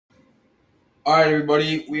All right,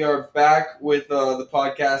 everybody, we are back with the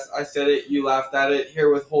podcast. I said it, you laughed at it.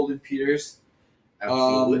 Here with Holden Peters.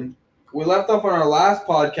 Absolutely. We left off on our last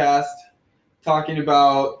podcast talking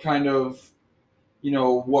about kind of,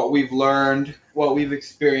 what we've learned, what we've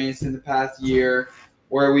experienced in the past year,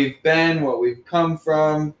 where we've been, what we've come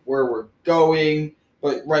from, where we're going.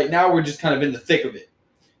 But right now, we're just kind of in the thick of it.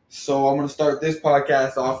 So I'm going to start this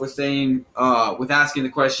podcast off with asking the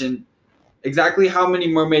question. Exactly how many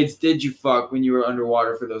mermaids did you fuck when you were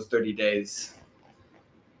underwater for those 30 days?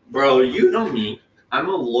 Bro, you know me. I'm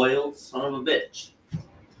a loyal son of a bitch.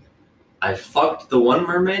 I fucked the one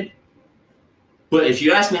mermaid, but if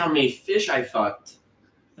you ask me how many fish I fucked,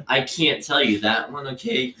 I can't tell you that one,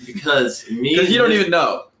 okay? Because you don't even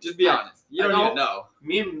know. Just be honest. You don't even know.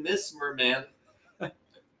 Me and Miss Merman,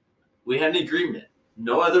 we had an agreement.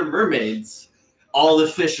 No other mermaids, all the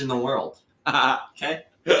fish in the world. Okay?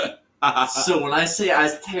 So when I say I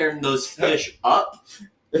was tearing those fish up,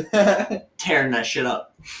 tearing that shit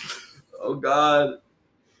up. Oh, God.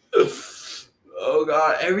 Oh,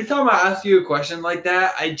 God. Every time I ask you a question like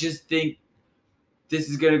that, I just think this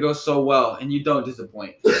is going to go so well, and you don't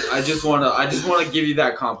disappoint. I just want to give you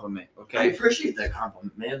that compliment, okay? I appreciate that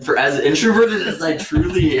compliment, man. For as introverted as I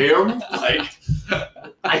truly am, like,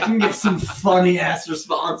 I can give some funny-ass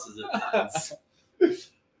responses at times.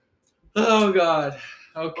 Oh, God.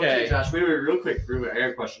 Okay, Josh, wait, real quick. I got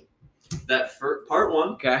a question. That part one,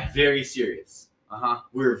 okay, very serious.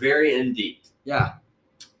 We're very in deep. Yeah.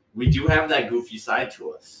 We do have that goofy side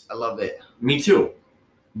to us. I love it. Me too.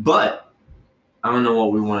 But I don't know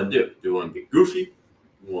what we want to do. Do we want to be goofy?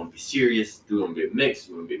 Do we want to be serious? Do we want to be a mix?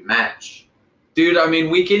 Do we want to be a match? Dude, I mean,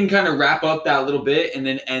 we can kind of wrap up that little bit and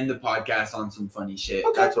then end the podcast on some funny shit.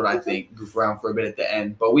 Okay, that's what I think. Goof around for a bit at the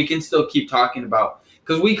end. But we can still keep talking about...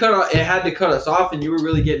 Because it had to cut us off, and you were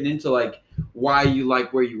really getting into, like, why you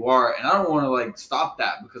like where you are. And I don't want to, like, stop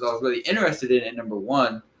that because I was really interested in it, number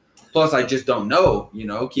one. Plus, I just don't know,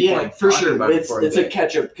 for sure. But it's a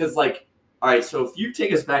catch-up because, like, all right, so if you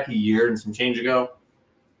take us back a year and some change ago,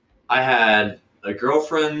 I had a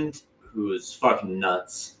girlfriend who was fucking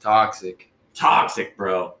nuts. Toxic,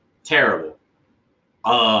 bro. Terrible.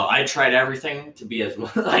 I tried everything to be as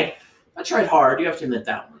well. Like, I tried hard. You have to admit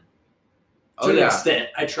that one. To an extent,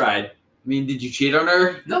 I tried. I mean, did you cheat on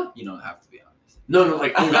her? No. You don't have to be honest. No,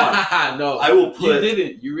 like, oh God. No. I will put... You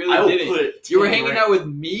didn't. You really didn't. You were hanging out with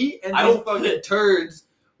me and these fucking turds,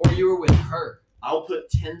 or you were with her. I'll put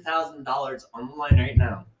 $10,000 on the line right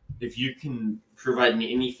now. If you can provide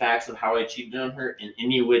me any facts of how I cheated on her in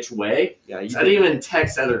any which way. Yeah, you I didn't even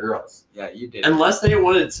text other girls. Yeah, you did. Unless they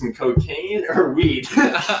wanted some cocaine or weed.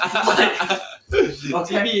 Okay.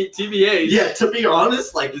 TBA. Yeah, to be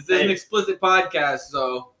honest, like, it's an explicit podcast,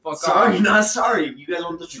 so fuck off. Sorry, not sorry. You guys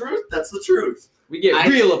want the truth? That's the truth. We get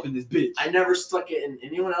real up in this bitch. I never stuck it in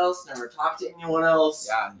anyone else, never talked to anyone else.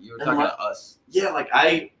 Yeah, you were talking to us. Yeah, like,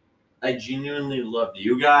 I genuinely loved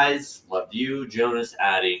you guys. Loved you, Jonas,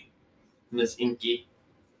 Addie, Miss Inky.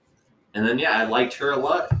 And then, yeah, I liked her a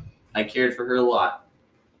lot. I cared for her a lot.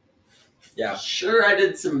 Yeah. Sure, I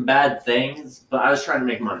did some bad things, but I was trying to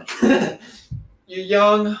make money. You're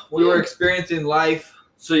young. We were experiencing life.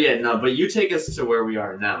 So, yeah, no, but you take us to where we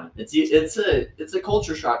are now. It's a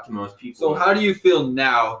culture shock to most people. So how do you feel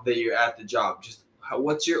now that you're at the job?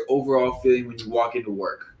 What's your overall feeling when you walk into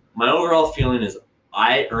work? My overall feeling is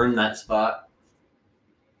I earned that spot.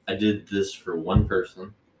 I did this for one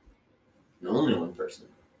person. And only one person.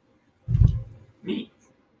 Me.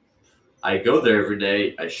 I go there every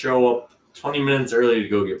day. I show up 20 minutes early to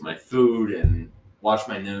go get my food and watch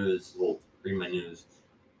my news. Well, read my news.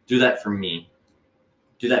 Do that for me.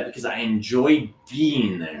 Do that because I enjoy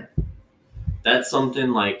being there. That's something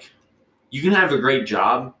like, you can have a great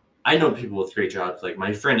job. I know people with great jobs. Like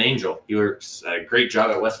my friend Angel. He works a great job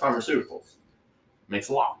at West Pharmaceuticals. Makes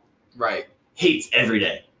a lot. Right. Hates every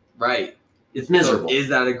day. Right. It's miserable. So is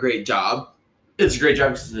that a great job? It's a great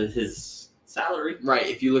job because of his salary. Right.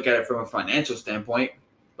 If you look at it from a financial standpoint,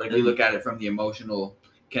 but if you look at it from the emotional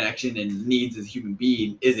connection and needs as a human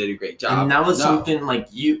being, is it a great job? And that was something like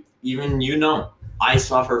I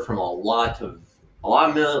suffer from a lot of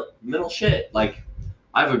middle shit. Like,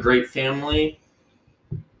 I have a great family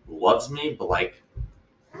who loves me, but like,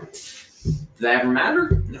 does that ever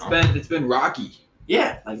matter? No. It's been rocky.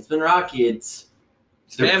 Yeah, like it's been rocky. It's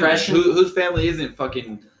depression. Whose family isn't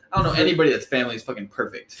fucking? I don't know anybody that's family is fucking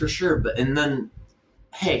perfect. For sure, but and then,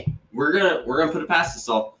 hey, we're gonna put it past us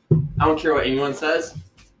all. I don't care what anyone says.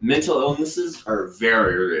 Mental illnesses are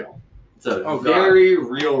very real. It's a very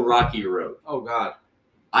real rocky road. Oh God.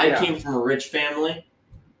 I came from a rich family.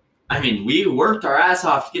 I mean, we worked our ass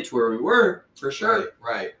off to get to where we were, for sure.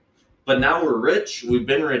 Right. But now we're rich. We've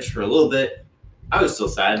been rich for a little bit. I was still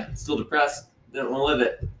sad, still depressed. Didn't want to live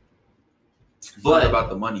it. But it's not about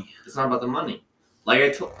the money. It's not about the money.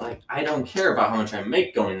 I don't care about how much I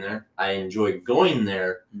make going there. I enjoy going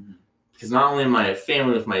there because not only am I a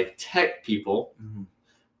family with my tech people,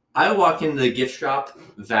 I walk into the gift shop.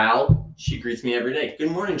 Val, she greets me every day.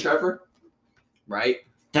 Good morning, Trevor. Right.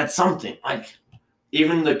 That's something. Like,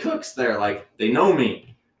 even the cooks there, like, they know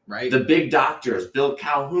me. Right. The big doctors, Bill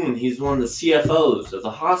Calhoun, he's one of the CFOs of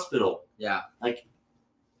the hospital. Yeah. Like,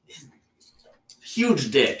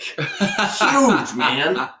 huge dick. Huge,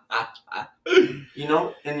 man. You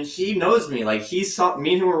know, and he knows me. Like, he saw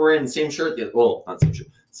me and him were wearing the same shirt. Well, not same shirt.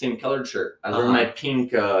 Same colored shirt. I was wearing my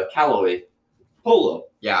pink Callaway polo.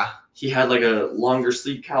 Yeah. He had like a longer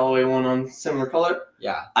sleeve Callaway one on similar color.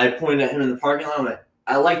 Yeah. I pointed at him in the parking lot and went,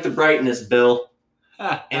 I like the brightness, Bill.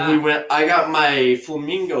 And he went, I got my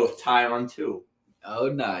flamingo tie on too. Oh,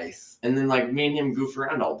 nice. And then like me and him goof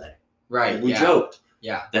around all day. Right. Like, we joked.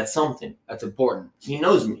 Yeah. That's something. That's important. He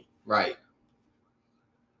knows me. Right.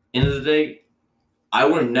 End of the day, I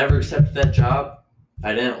would have never accepted that job if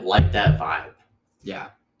I didn't like that vibe. Yeah,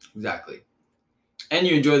 exactly. And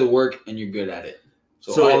you enjoy the work and you're good at it.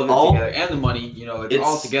 So all of it together, and the money, you know, it's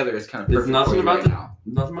all together is kind of perfect. It's nothing for you about right the now.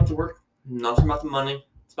 nothing about the work, nothing about the money.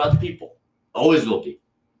 It's about the people. Always will be.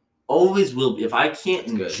 Always will be. If I can't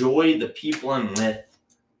enjoy the people I'm with,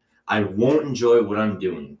 I won't enjoy what I'm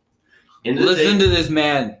doing. Listen to this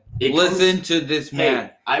man. Listen to this man.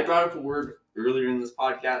 Hey, I brought up a word earlier in this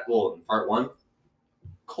podcast. Well, in part 1,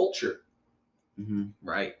 culture.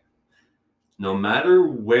 Right. No matter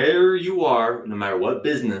where you are, no matter what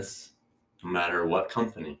business, no matter what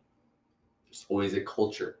company, there's always a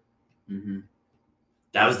culture.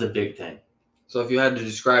 That was the big thing. So if you had to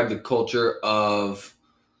describe the culture of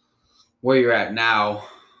where you're at now,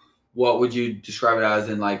 what would you describe it as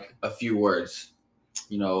in like a few words?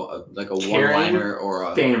 You know, like a one-liner or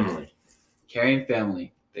a family. Caring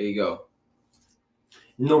family. There you go.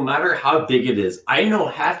 No matter how big it is, I know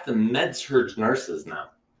half the med-surg nurses now.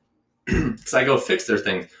 Because I go fix their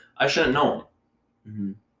things. I shouldn't know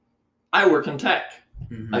them. I work in tech.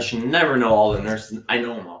 I should never know all the nurses. I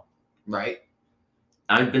know them all. Right.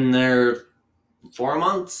 I've been there 4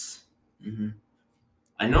 months.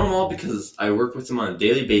 I know them all because I work with them on a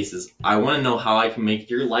daily basis. I want to know how I can make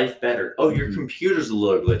your life better. Oh, your computer's a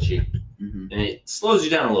little glitchy. And it slows you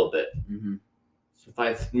down a little bit. So if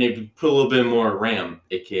I maybe put a little bit more RAM,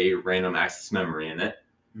 aka random access memory in it,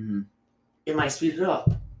 it might speed it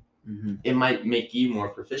up. It might make you more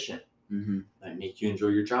proficient. It might make you enjoy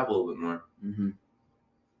your job a little bit more.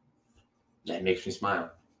 That makes me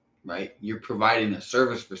smile. Right. You're providing a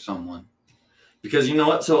service for someone. Because you know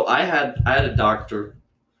what? So I had a doctor.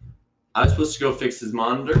 I was supposed to go fix his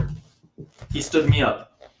monitor. He stood me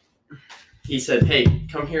up. He said, hey,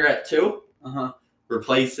 come here at 2.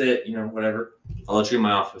 Replace it, you know, whatever. I'll let you in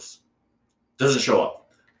my office. Doesn't show up.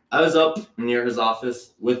 I was up near his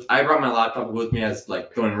office I brought my laptop with me as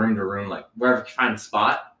like going room to room, like wherever I could find a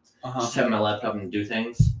spot. Just have my laptop and do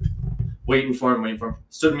things. Waiting for him.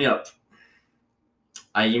 Stood me up.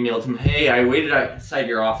 I emailed him, hey, I waited outside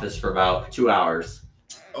your office for about 2 hours.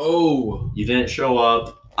 Oh. You didn't show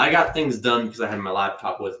up. I got things done because I had my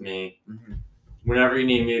laptop with me. Whenever you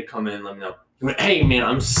need me to come in, let me know. He went, hey, man,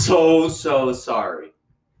 I'm so sorry.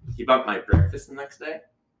 He bought my breakfast the next day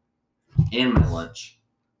and my lunch.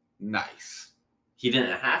 Nice. He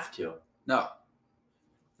didn't have to. No.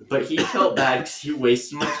 But he felt bad because he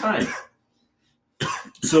wasted my time.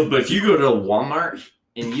 But if you go to Walmart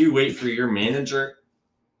and you wait for your manager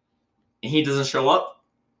and he doesn't show up,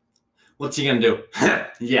 what's he going to do?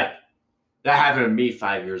 Yeah. That happened to me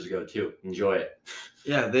 5 years ago, too. Enjoy it.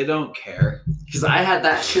 Yeah, they don't care. Because I had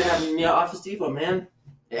that shit happen to me at Office Depot, man.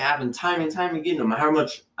 It happened time and time again. No matter how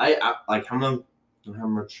much how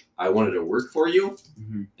much I wanted to work for you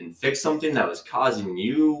and fix something that was causing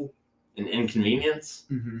you an inconvenience,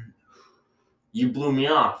 you blew me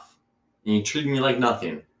off and you treated me like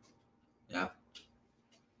nothing. Yeah.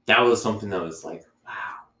 That was something that was like,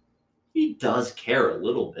 wow, he does care a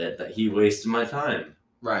little bit that he wasted my time.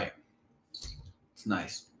 Right. It's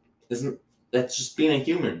nice. That's just being a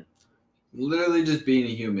human. Literally just being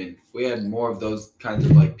a human. If we had more of those kinds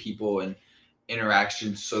of like people and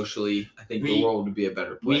interactions socially, I think the world would be a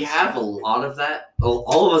better place. We have a lot of that.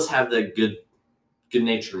 All of us have that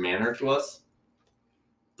good-natured manner to us.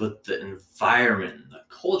 But the environment, the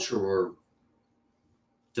culture we're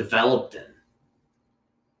developed in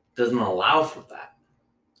doesn't allow for that.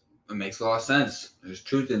 It makes a lot of sense. There's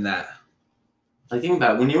truth in that. Like, think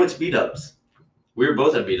about it. When you went to B-Dubs, we were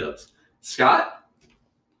both at B-Dubs. Scott?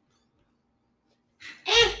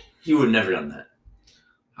 He would have never done that.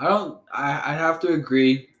 I'd have to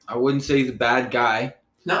agree. I wouldn't say he's a bad guy.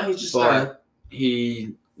 No, he's just but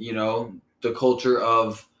he, the culture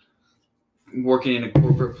of working in a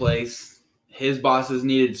corporate place, his bosses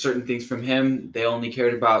needed certain things from him. They only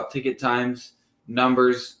cared about ticket times,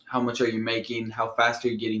 numbers, how much are you making, how fast are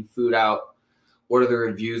you getting food out, what are the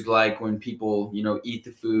reviews like when people, eat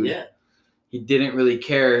the food. Yeah. He didn't really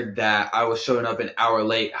care that I was showing up an hour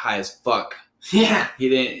late, high as fuck. Yeah. He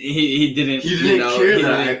didn't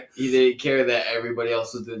care that everybody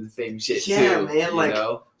else was doing the same shit too. Yeah,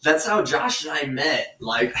 man, that's how Josh and I met.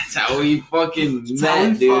 That's how we fucking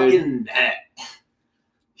met, dude.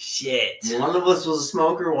 Shit. One of us was a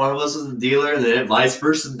smoker, one of us was a dealer, and then vice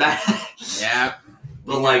versa back. Yeah.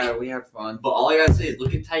 But we had fun. But all I gotta say is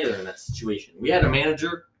look at Tyler in that situation. We had a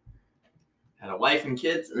manager, had a wife and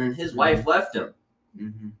kids, and then his wife left him.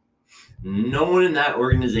 Mm-hmm. No one in that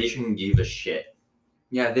organization gave a shit.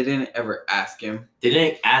 Yeah, they didn't ever ask him. They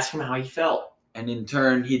didn't ask him how he felt. And in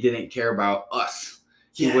turn, he didn't care about us.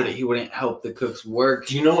 Yeah. He wouldn't help the cooks work.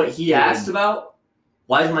 Do you know what he asked about?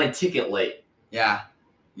 Why is my ticket late? Yeah.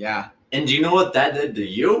 Yeah. And do you know what that did to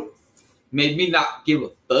you? Made me not give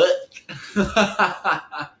a fuck.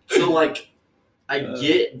 So, I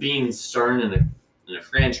get being starting in a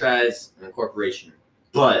franchise and a corporation.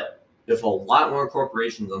 But if a lot more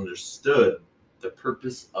corporations understood the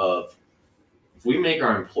purpose of if we make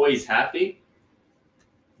our employees happy,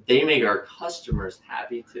 they make our customers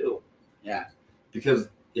happy too. Yeah. Because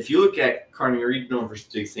if you look at Carnegie Regional versus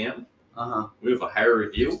Big Sam, we have a higher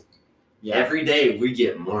review. Yeah. Every day we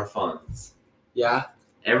get more funds. Yeah.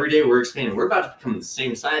 Every day we're expanding. We're about to become the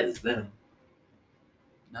same size as them.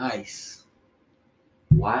 Nice.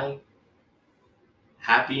 Why?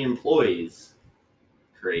 Happy employees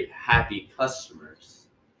create happy customers.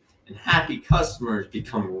 And happy customers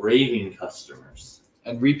become raving customers.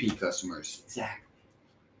 And repeat customers. Exactly.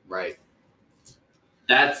 Right.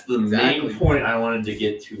 That's the main point I wanted to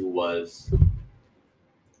get to was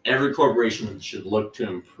every corporation should look to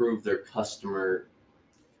improve their customer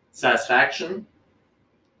satisfaction.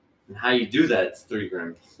 And how you do that is through your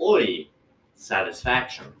employee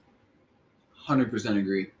satisfaction. 100%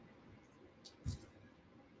 agree.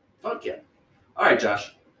 Fuck yeah. All right,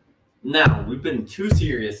 Josh. Now, we've been too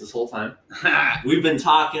serious this whole time. We've been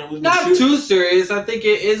talking. We've been Not too serious. I think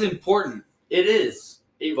it is important. It is.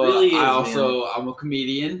 It really is, I'm a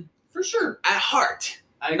comedian. For sure. At heart.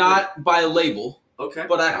 Not by label. Okay.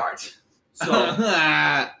 But at heart.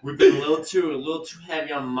 So, we've been a little too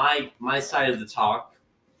heavy on my side of the talk.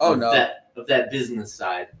 Oh, no. Of that business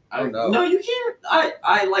side. No. No, you can't.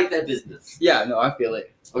 I like that business. Yeah, no, I feel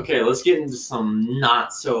it. Okay, let's get into some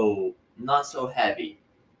not so heavy.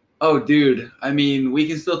 Oh, dude. I mean, we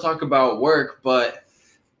can still talk about work, but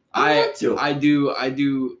I do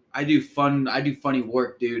funny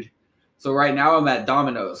work, dude. So right now I'm at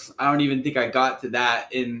Domino's. I don't even think I got to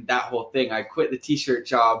that in that whole thing. I quit the t-shirt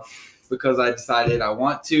job because I decided I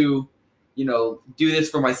want to, do this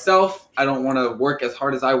for myself. I don't want to work as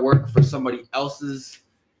hard as I work for somebody else's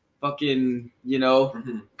fucking,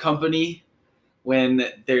 company when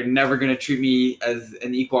they're never going to treat me as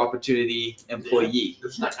an equal opportunity employee. They're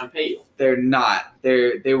just not going to pay you. They're not.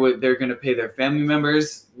 They're going to pay their family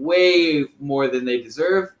members way more than they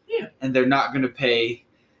deserve. Yeah. And they're not going to pay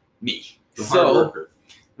me. The hard worker.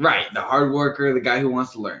 Right. The hard worker, the guy who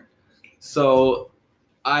wants to learn. So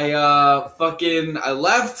I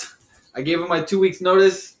left. I gave him my 2 weeks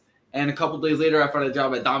notice. And a couple days later, I found a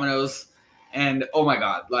job at Domino's. And oh my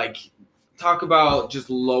God, talk about just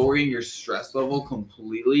lowering your stress level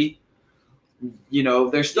completely.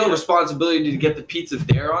 There's still a responsibility to get the pizza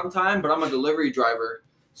there on time, but I'm a delivery driver.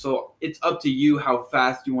 So it's up to you how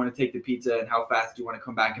fast you want to take the pizza and how fast you want to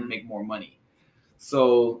come back and make more money.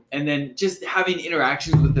 So, and then just having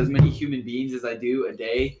interactions with as many human beings as I do a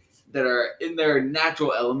day that are in their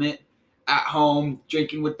natural element, at home,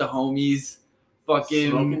 drinking with the homies,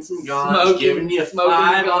 fucking smoking some guns, giving you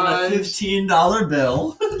 $5 on a $15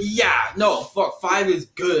 bill. Yeah, no, fuck, 5 is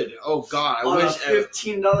good. Oh God, I wish a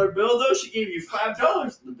 $15 bill though. She gave you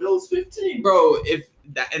 $5. The bill is $15. Bro,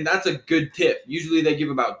 and that's a good tip. Usually they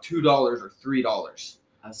give about $2 or $3.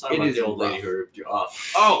 I was talking about the old lady who ripped you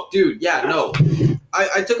off. Oh, dude, yeah, no.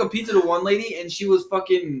 I took a pizza to one lady and she was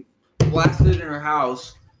fucking blasted in her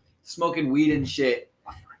house, smoking weed and shit.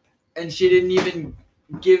 And she didn't even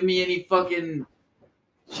give me any fucking...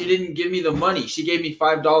 She didn't give me the money. She gave me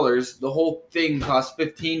 $5. The whole thing cost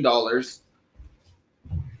 $15.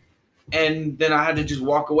 And then I had to just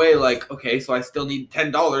walk away okay, so I still need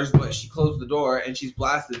 $10, but she closed the door and she's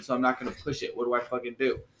blasted, so I'm not going to push it. What do I fucking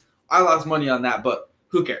do? I lost money on that, but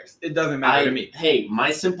Who cares? It doesn't matter to me. Hey,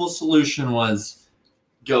 my simple solution was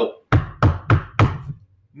go,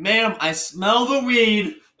 ma'am, I smell the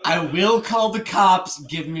weed. I will call the cops.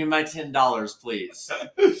 Give me my $10, please.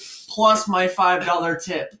 Plus my $5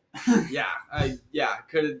 tip. Yeah,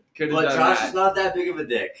 could have done But Josh that. is not that big of a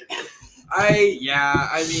dick. I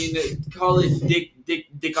mean, call it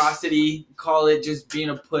dickosity, call it just being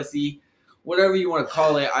a pussy, whatever you want to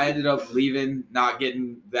call it. I ended up leaving, not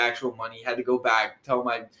getting the actual money, had to go back, tell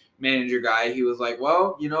my manager guy. He was like,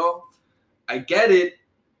 well, I get it.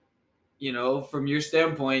 From your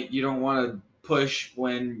standpoint, you don't want to push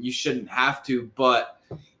when you shouldn't have to, but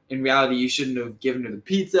in reality, you shouldn't have given her the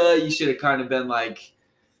pizza. You should have kind of been like,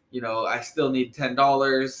 I still need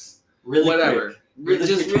 $10. Really whatever. Quick.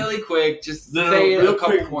 Really quick. Just say it a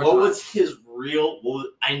couple more times. What was his real?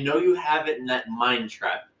 I know you have it in that mind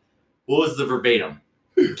trap. What was the verbatim?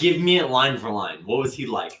 Give me it line for line. What was he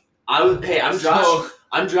like? I'm Josh.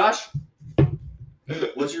 I'm Josh.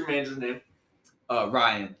 What's your manager's name?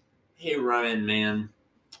 Ryan. Hey, Ryan, man.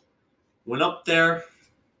 Went up there.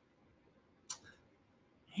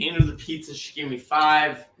 Handed her the pizza. She gave me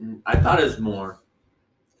 $5. And I thought it was more.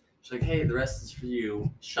 She's like, hey, the rest is for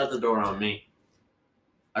you. Shut the door on me.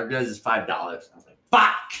 I realized it's $5. I was like,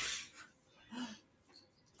 fuck!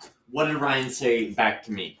 What did Ryan say back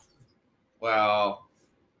to me? Well,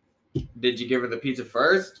 did you give her the pizza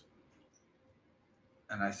first?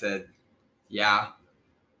 And I said, yeah.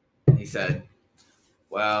 And he said,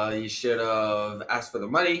 well, you should have asked for the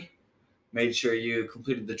money, made sure you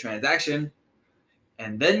completed the transaction,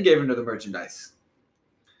 and then gave her the merchandise.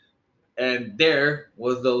 And there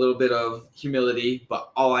was the little bit of humility,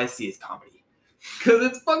 but all I see is comedy. Because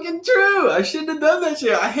it's fucking true. I shouldn't have done that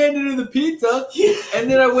shit. I handed her the pizza, and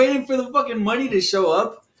then I waited for the fucking money to show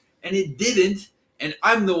up, and it didn't, and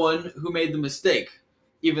I'm the one who made the mistake.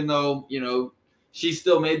 Even though, she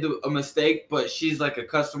still made a mistake, but she's like a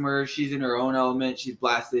customer. She's in her own element. She's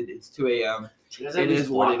blasted. It's 2 a.m. It is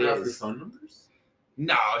what it is. Phone numbers?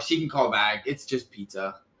 No, she can call back. It's just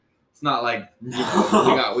pizza. It's not like we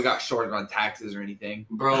got shorted on taxes or anything.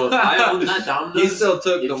 Bro, if I owned that Domino's, he still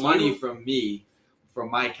took the money from me,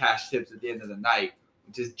 from my cash tips at the end of the night,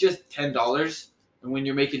 which is just $10. And when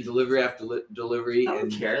you're making delivery after delivery, I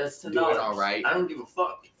don't care. That's $10. Doing all right. I don't give a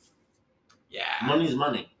fuck. Yeah, money's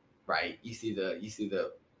money. Right. You see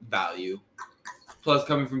the value. Plus,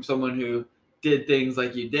 coming from someone who did things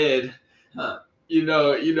like you did, you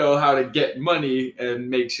know how to get money and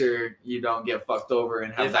make sure you don't get fucked over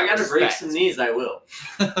and have. If I gotta break some knees, I will.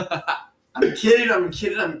 I'm kidding.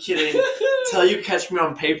 Till you catch me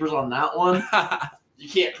on papers on that one, you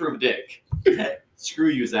can't prove dick. Screw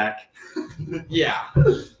you, Zach. Yeah.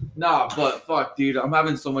 Nah, but fuck, dude, I'm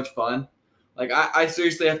having so much fun. Like, I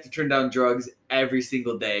seriously have to turn down drugs every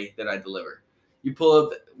single day that I deliver. You pull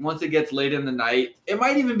up, once it gets late in the night, it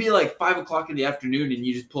might even be like 5 o'clock in the afternoon, and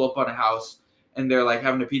you just pull up on a house, and they're like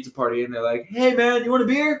having a pizza party, and they're like, hey, man, you want a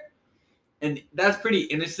beer? And that's pretty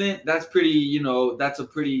innocent. That's pretty, that's a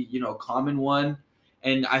pretty, common one.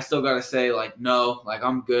 And I still got to say, like, no, like,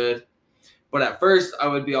 I'm good. But at first, I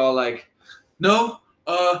would be all like, no,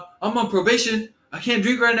 I'm on probation. I can't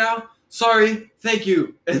drink right now. Sorry, thank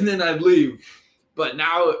you. And then I'd leave. But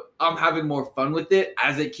now I'm having more fun with it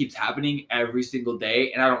as it keeps happening every single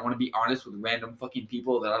day. And I don't want to be honest with random fucking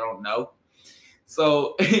people that I don't know.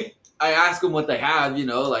 So I ask them what they have,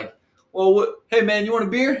 like, well, hey, man, you want a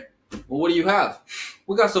beer? Well, what do you have?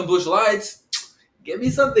 We got some Busch Lights. Get me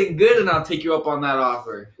something good and I'll take you up on that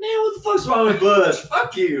offer. Man, what the fuck's wrong with Busch?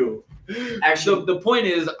 Fuck you. Actually, the point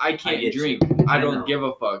is, I can't drink. I don't give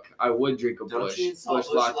a fuck. I would drink a Busch. Busch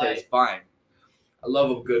latte is fine. I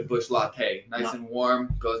love a good Busch latte. Nice and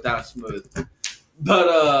warm, goes down smooth.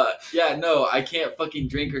 But, yeah, no, I can't fucking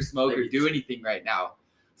drink or smoke or do anything right now.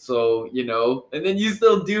 So, and then you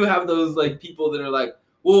still do have those, like, people that are like,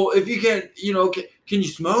 well, if you can't, can you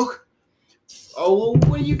smoke? Oh, well,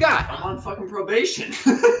 what do you got? I'm on fucking probation.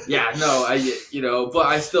 Yeah, no, but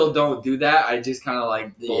I still don't do that. I just kind of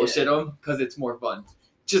like bullshit them because it's more fun.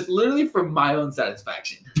 Just literally for my own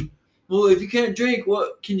satisfaction. Well, if you can't drink,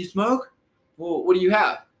 what can you smoke? Well, what do you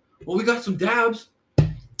have? Well, we got some dabs.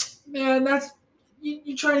 Man, that's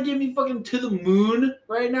you trying to get me fucking to the moon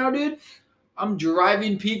right now, dude? I'm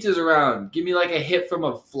driving pizzas around. Give me like a hit from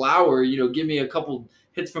a flower, give me a couple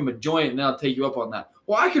hits from a joint, and then I'll take you up on that.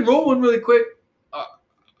 Well, I can roll one really quick.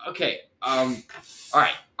 Okay. All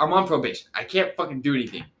right. I'm on probation. I can't fucking do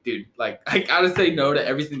anything, dude. Like, I gotta say no to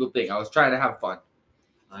every single thing. I was trying to have fun.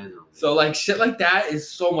 I know. So, like, shit like that is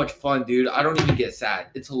so much fun, dude. I don't even get sad.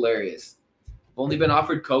 It's hilarious. I've only been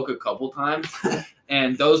offered Coke a couple times,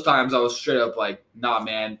 And those times I was straight up like, nah,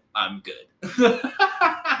 man, I'm good.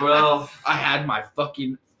 Bro, I had my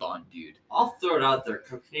fucking fun, dude. I'll throw it out there.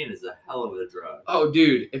 Cocaine is a hell of a drug. Oh,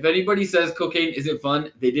 dude, if anybody says cocaine isn't fun,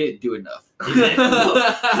 they didn't do enough. They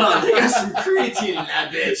got some creatine in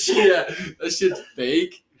that bitch. Yeah, that shit's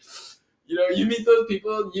fake. You know, you meet those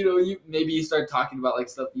people, you know, you start talking about like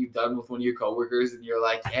stuff you've done with one of your coworkers, and you're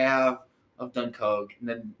like, yeah, I've done coke. And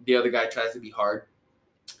then the other guy tries to be hard.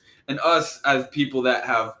 And us, as people that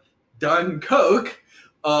have done coke,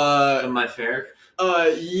 Am I fair?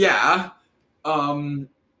 Yeah.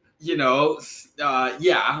 You know,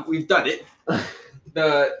 yeah, we've done it.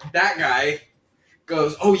 That guy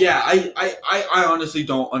goes, oh yeah, I honestly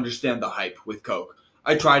don't understand the hype with coke.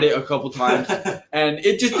 I tried it a couple times and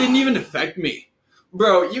it just didn't even affect me.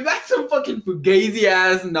 Bro, you got some fucking fugazi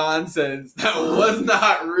ass nonsense that was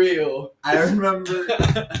not real. I remember,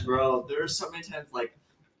 bro, there were so many times like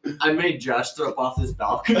I made Josh throw up off his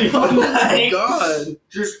balcony one night. Oh god.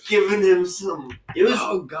 Just giving him some. It was.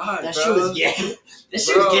 Oh god, that bro. shit was yay. That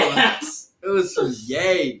shit was gas. It was some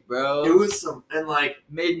yay, bro. It was some, and like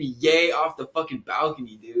made me yay off the fucking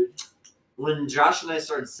balcony, dude. When Josh and I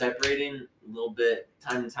started separating a little bit,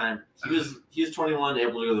 time to time, he was 21,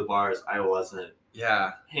 able to go to the bars. I wasn't.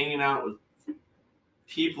 Yeah. Hanging out with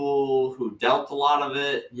people who dealt a lot of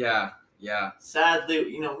it. Yeah. Yeah. Sadly,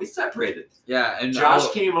 you know, we separated. Yeah, and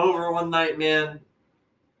Josh came over one night, man.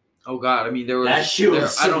 Oh god, I mean there was that shit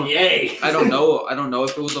was yay. I don't know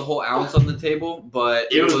if it was a whole ounce on the table,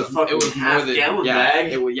 but it was more than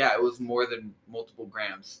bag. It was more than multiple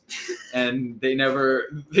grams. And they never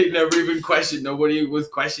even questioned, nobody was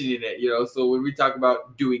questioning it, you know. So when we talk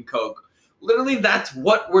about doing coke, literally that's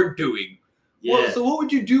what we're doing. Yeah. Well, so what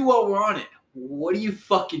would you do while we're on it? What do you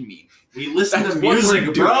fucking mean? We listen to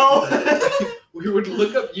music, bro. We would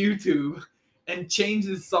look up YouTube and change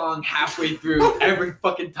the song halfway through every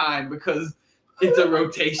fucking time because it's a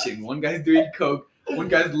rotation. One guy's doing coke, one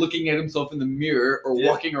guy's looking at himself in the mirror or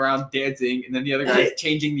walking around dancing, and then the other guy's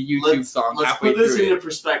changing the YouTube song halfway through. Let's put this into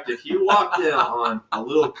perspective. You walked in on a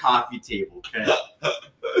little coffee table, okay?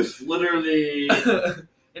 It's literally... and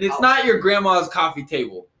it's not your grandma's coffee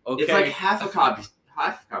table, okay? It's like half a coffee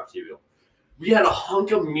table. We had a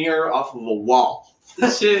hunk of mirror off of a wall.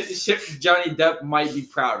 This shit Johnny Depp might be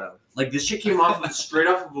proud of. Like, this shit came straight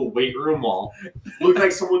off of a weight room wall. Looked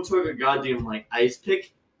like someone took a goddamn, like, ice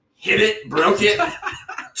pick, hit it, broke it,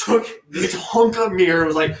 took this hunk of mirror,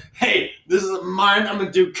 was like, hey, this is mine, I'm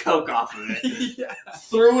gonna do coke off of it. Yeah.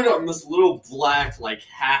 Threw it on this little black, like,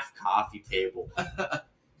 half coffee table.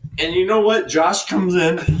 And you know what? Josh comes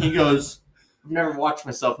in, and he goes... I've never watched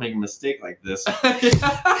myself make a mistake like this. I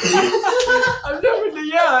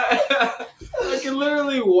can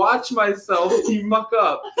literally watch myself muck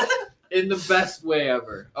up in the best way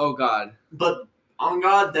ever. Oh God. But on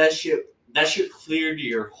God, that shit cleared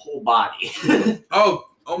your whole body. oh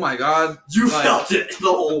my God. You felt it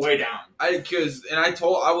the whole way down. I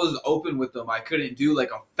was open with them. I couldn't do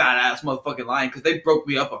like a fat ass motherfucking line because they broke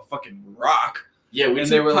me up a fucking rock. Yeah, and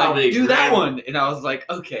they were like, do that one. And I was like,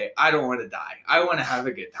 okay, I don't want to die. I want to have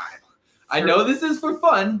a good time. I know this is for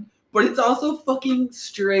fun, but it's also fucking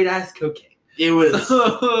straight ass cocaine. It was.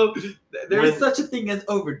 So, there's such a thing as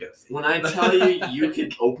overdosing. When I tell you, you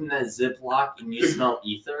could open that Ziploc and you smell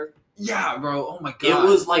ether. Yeah, bro. Oh my God. It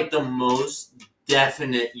was like the most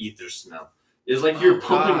definite ether smell. It was like you're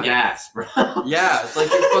pumping gas, bro. Yeah, it's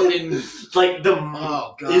like you're fucking. Like the.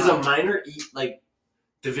 Oh God. Is a minor like.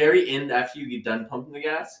 The very end after you get done pumping the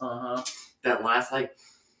gas, that last like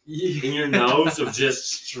in your nose of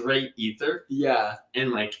just straight ether,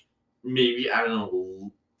 and like maybe I don't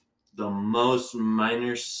know the most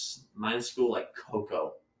minuscule like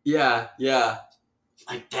cocoa, like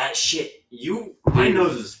that shit. My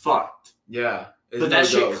nose is fucked, but that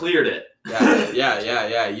shit cleared it.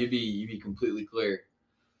 Yeah. You'd be completely clear.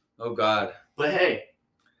 Oh God. But hey,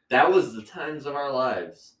 that was the times of our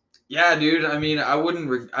lives. Yeah, dude. I mean, I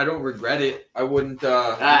don't regret it. I wouldn't.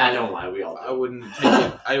 I don't lie. We all do. I wouldn't take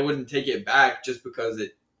it. I wouldn't take it back just because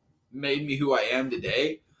it made me who I am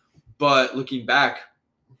today. But looking back,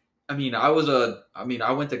 I mean, I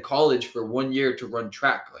went to college for 1 year to run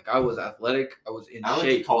track. Like I was athletic. I was in shape. I went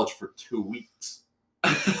to college for 2 weeks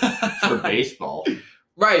for baseball.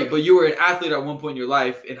 Right, but you were an athlete at one point in your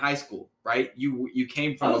life in high school, right? You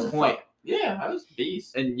came from a point. Yeah, I was a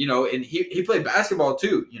beast. And, you know, and he played basketball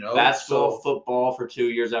too, you know. Basketball, football for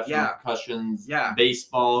 2 years after concussions. Yeah.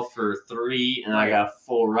 Baseball for 3, and I got a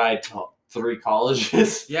full ride to 3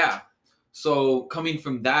 colleges. Yeah. So coming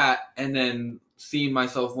from that and then seeing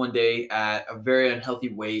myself one day at a very unhealthy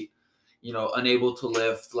weight, unable to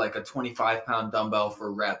lift like a 25-pound dumbbell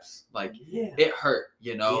for reps. Like it hurt,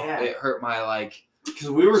 it hurt my because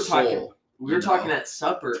we were soul, talking at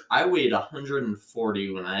supper. I weighed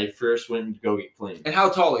 140 when I first went to go get clean. And how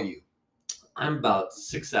tall are you? I'm about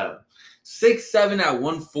 6'7". 6'7" at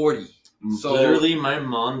 140. So literally, my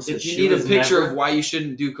mom said if you need a picture of why you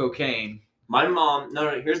shouldn't do cocaine. My mom,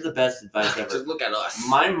 no, here's the best advice ever. Just look at us.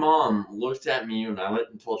 My mom looked at me when I went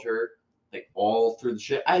and told her, like, all through the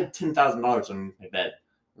shit. I had $10,000 on my bed.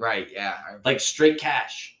 Right, yeah. Like, straight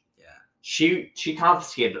cash. Yeah. She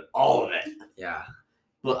confiscated all of it. Yeah.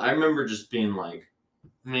 But I remember just being like,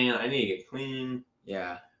 man, I need to get clean.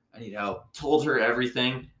 Yeah, I need help. Told her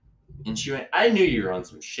everything. And she went, I knew you were on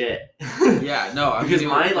some shit. Yeah, no. Because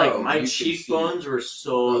my cheekbones were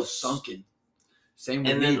so sunken. Same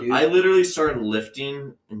with and me, then dude. I literally started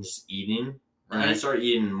lifting and just eating. Right. And I started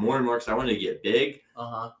eating more and more because I wanted to get big.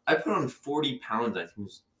 Uh-huh. I put on 40 pounds, I think it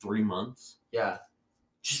was 3 months. Yeah.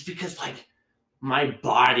 Just because, like, my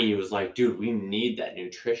body was like, dude, we need that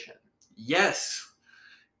nutrition. Yes.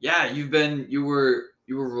 Yeah, you were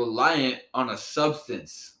reliant on a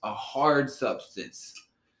substance, a hard substance.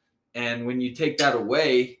 And when you take that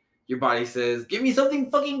away, your body says, give me something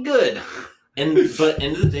fucking good. But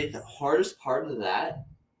end of the day, the hardest part of that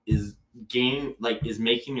is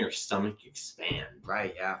making your stomach expand.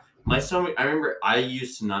 Right, yeah. My stomach, I remember I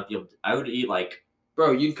used to not be able to, I would eat like...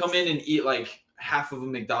 Bro, you'd come in and eat like half of a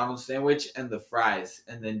McDonald's sandwich and the fries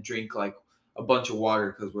and then drink like a bunch of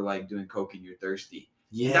water because we're like doing coke and you're thirsty.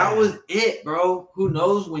 Yeah. That was it, bro. Who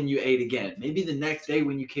knows when you ate again? Maybe the next day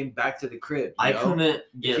when you came back to the crib. I couldn't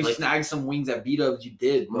get, if you snagged some wings at B-Dubs, you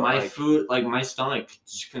did. Bro. My food, like my stomach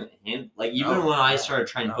just couldn't handle. Like even when I started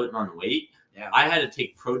trying putting on weight, I had to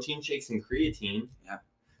take protein shakes and creatine. Yeah.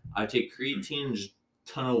 I would take creatine and just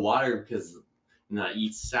a ton of water because I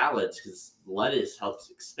eat salads because lettuce helps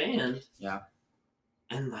expand. Yeah.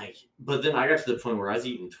 And but then I got to the point where I was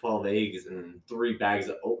eating 12 eggs and 3 bags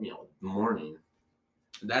of oatmeal in the morning.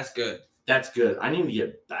 That's good. That's good. I need to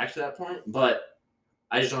get back to that point, but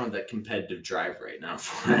I just don't have that competitive drive right now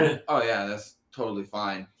for it. Oh yeah, that's totally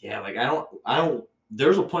fine. Yeah, like I don't. There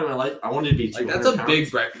was a point in my life I wanted to be 200 pounds. That's a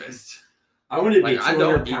big breakfast. I wanted to be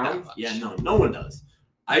 200 pounds. Yeah, no one does.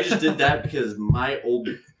 I just did that because my old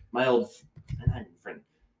friend,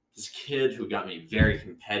 this kid who got me very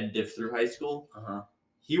competitive through high school.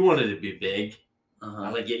 He wanted to be big. I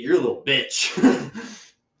was like, yeah, you're a little bitch.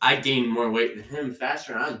 I gained more weight than him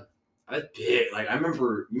faster, and I was big. Like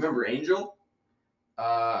you remember Angel?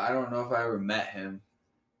 I don't know if I ever met him.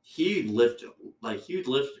 He lifted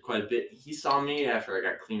quite a bit. He saw me after I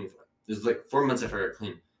got clean. It was like 4 months after I got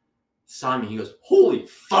clean. He saw me. He goes, "Holy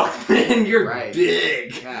fuck, man, you're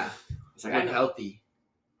big." Yeah, it's like I'm healthy.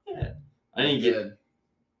 Yeah, I didn't get.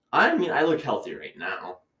 I mean, I look healthy right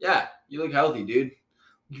now. Yeah, you look healthy, dude.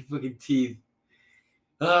 Your fucking teeth.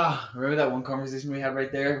 Remember that one conversation we had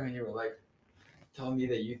right there when you were like telling me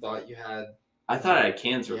that you thought you had... I thought I had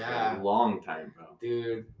cancer for a long time, bro.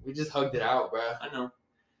 Dude, we just hugged it out, bro. I know.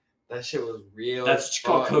 That shit was real. That's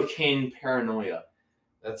called cocaine paranoia.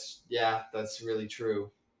 That's really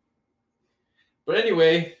true. But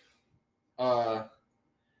anyway,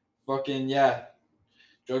 fucking yeah.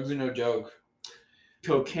 Drugs are no joke.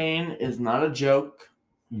 Cocaine is not a joke.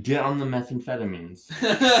 Get on the methamphetamines.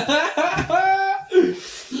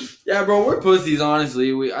 Yeah, bro, we're pussies.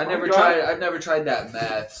 Honestly, I've never tried that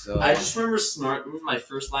meth. So I just remember snorting my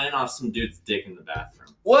first line off some dude's dick in the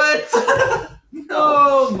bathroom. What?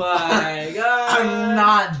 Oh my god! I'm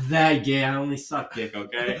not that gay. I only suck dick.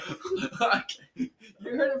 Okay. You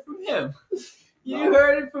heard it from him. You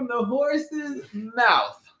heard it from the horse's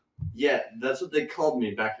mouth. Yeah, that's what they called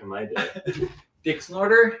me back in my day. Dick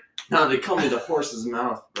snorter? No, they call me the horse's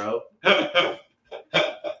mouth, bro.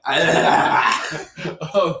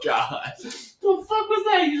 Oh god. The fuck was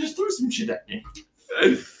that? You just threw some shit at me.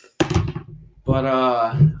 But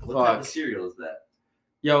what type of cereal is that?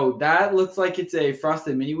 Yo, that looks like it's a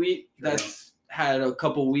frosted mini wheat that's had a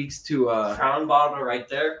couple weeks to crown bottle right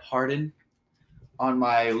there harden on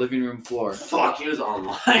my living room floor. Fuck, it was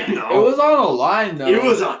online though. It was on a line though. It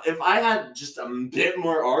was on. If I had just a bit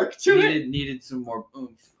more arc to it, needed some more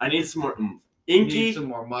oomph. I need some more oomph. Inky, need some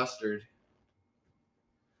more mustard.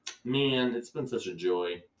 Man, it's been such a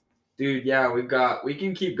joy. Dude, yeah, we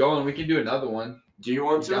can keep going. We can do another one. Do you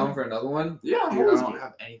want to? Down for another one? Yeah, dude, I don't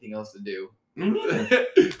have anything else to do. Me neither.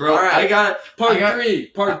 Bro, all right. I got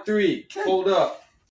part three. Hold up.